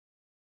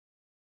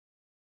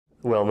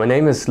Well, my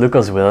name is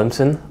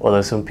Willemsen,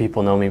 although some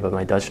people know me by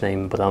my Dutch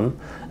name Bram.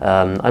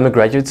 I'm a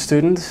graduate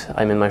student.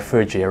 I'm in my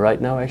third year right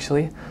now,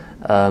 actually.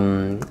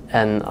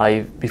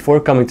 Before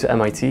coming to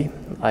MIT,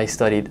 I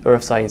studied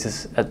earth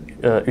sciences at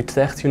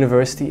Utrecht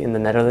University in the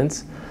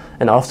Netherlands.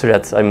 And after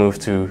that, I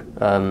moved to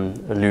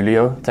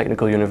Luleå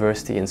Technical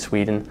University in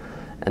Sweden,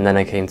 and then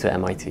I came to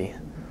MIT.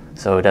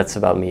 So that's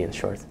about me in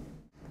short.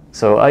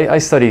 So I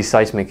study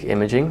seismic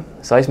imaging.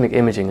 Seismic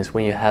imaging is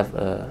when you have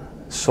a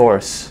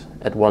source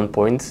at one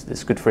point.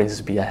 This could, for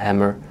instance, be a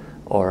hammer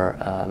or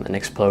an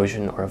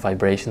explosion or a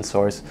vibration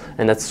source,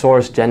 and that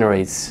source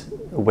generates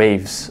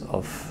waves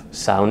of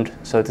sound,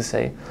 so to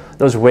say.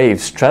 Those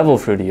waves travel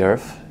through the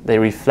earth, they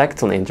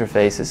reflect on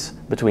interfaces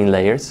between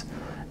layers,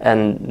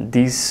 and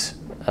these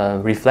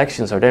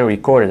reflections are then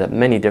recorded at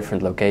many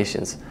different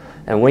locations.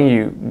 And when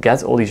you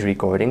get all these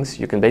recordings,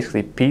 you can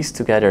basically piece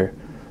together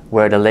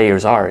where the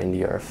layers are in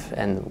the earth.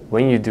 And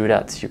when you do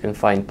that, you can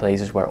find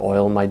places where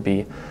oil might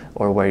be,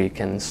 or where you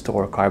can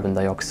store carbon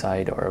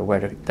dioxide, or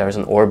where there's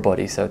an ore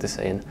body, so to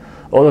say. And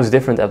all those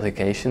different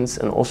applications,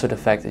 and also the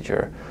fact that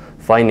you're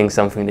finding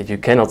something that you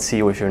cannot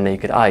see with your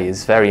naked eye,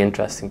 is very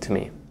interesting to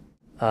me.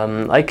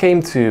 I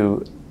came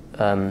to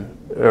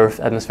Earth,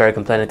 Atmospheric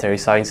and Planetary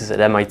Sciences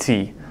at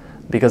MIT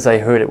because I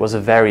heard it was a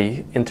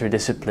very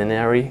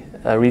interdisciplinary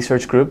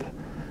research group.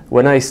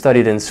 When I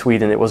studied in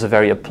Sweden, it was a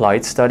very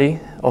applied study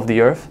of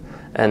the Earth,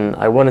 and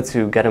I wanted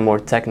to get a more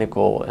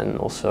technical and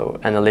also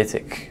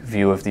analytic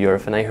view of the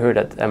Earth, and I heard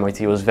that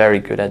MIT was very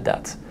good at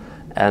that.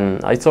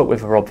 And I talked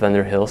with Rob van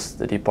der Hilst,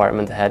 the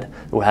department head,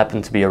 who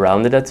happened to be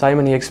around at that time,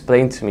 and he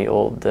explained to me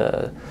all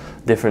the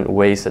different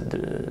ways that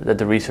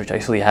the research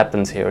actually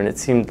happens here, and it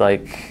seemed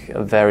like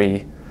a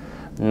very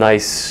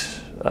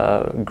nice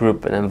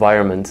group and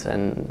environment,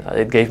 and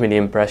it gave me the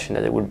impression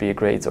that it would be a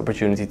great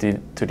opportunity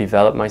to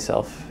develop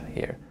myself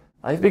here.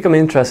 I've become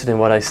interested in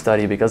what I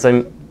study because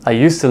I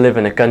used to live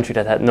in a country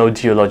that had no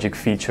geologic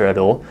feature at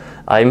all.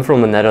 I'm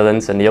from the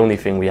Netherlands, and the only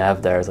thing we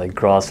have there is like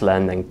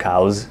grassland and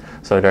cows,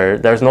 so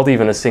there's not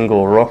even a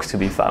single rock to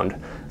be found.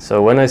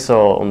 So when I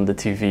saw on the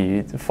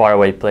TV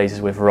faraway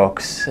places with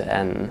rocks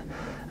and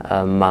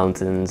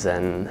mountains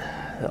and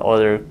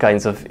other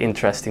kinds of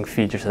interesting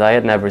features that I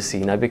had never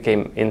seen, I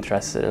became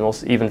interested and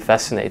also even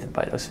fascinated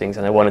by those things,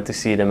 and I wanted to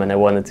see them, and I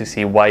wanted to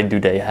see why do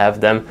they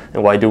have them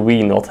and why do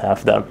we not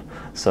have them.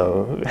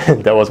 So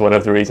that was one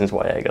of the reasons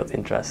why I got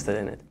interested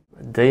in it.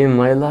 A day in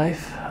my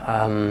life,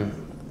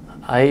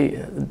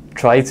 I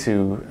try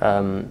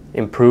to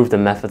improve the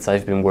methods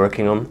I've been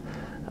working on.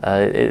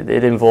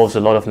 It involves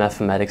a lot of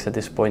mathematics at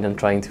this point. I'm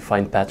trying to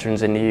find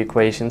patterns in the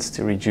equations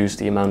to reduce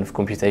the amount of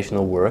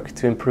computational work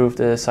to improve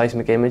the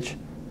seismic image.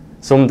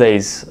 Some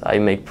days I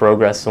make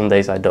progress, some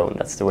days I don't.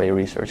 That's the way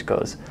research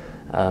goes.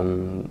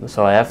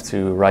 So I have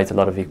to write a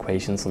lot of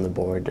equations on the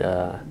board,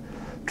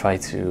 try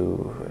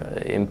to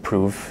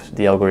improve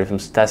the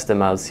algorithms, test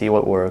them out, see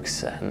what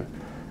works, and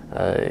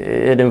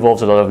it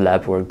involves a lot of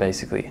lab work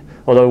basically.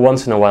 Although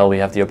once in a while we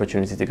have the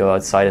opportunity to go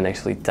outside and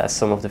actually test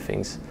some of the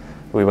things.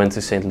 We went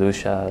to St.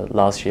 Lucia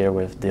last year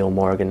with Dale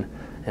Morgan,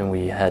 and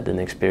we had an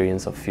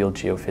experience of field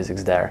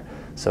geophysics there.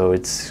 So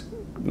it's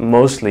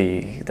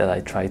mostly that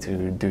I try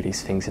to do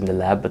these things in the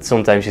lab, but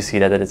sometimes you see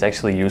that it's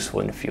actually useful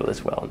in the field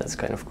as well, and that's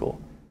kind of cool.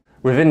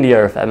 Within the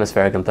Earth,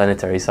 Atmospheric and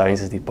Planetary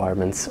Sciences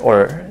departments,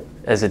 or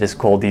as it is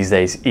called these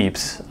days,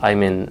 EAPS,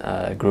 I'm in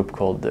a group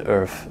called the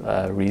Earth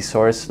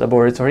Resource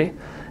Laboratory,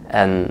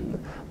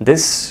 and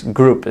this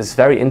group is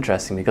very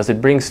interesting because it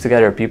brings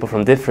together people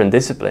from different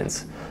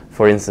disciplines.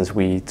 For instance,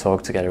 we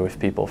talk together with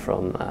people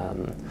from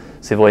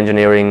civil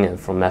engineering and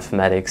from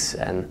mathematics,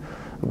 and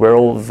we're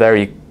all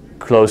very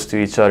close to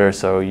each other,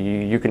 so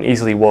you can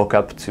easily walk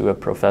up to a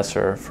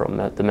professor from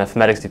the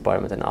mathematics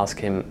department and ask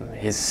him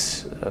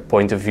his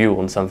point of view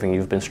on something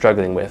you've been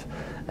struggling with.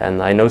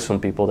 And I know some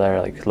people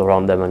there, like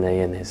Laurent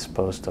Demonet and his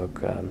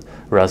postdoc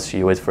Russ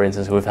Hewitt, for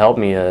instance, who have helped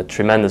me a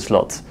tremendous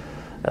lot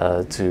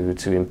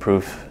to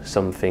improve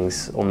some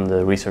things on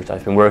the research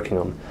I've been working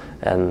on.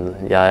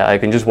 And yeah, I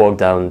can just walk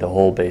down the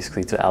hall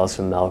basically to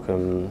Alison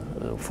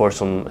Malcolm for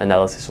some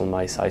analysis on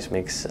my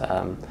seismics,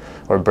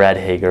 or Brad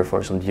Hager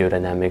for some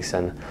geodynamics,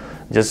 and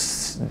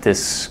just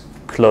this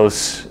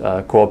close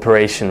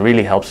cooperation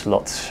really helps a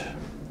lot.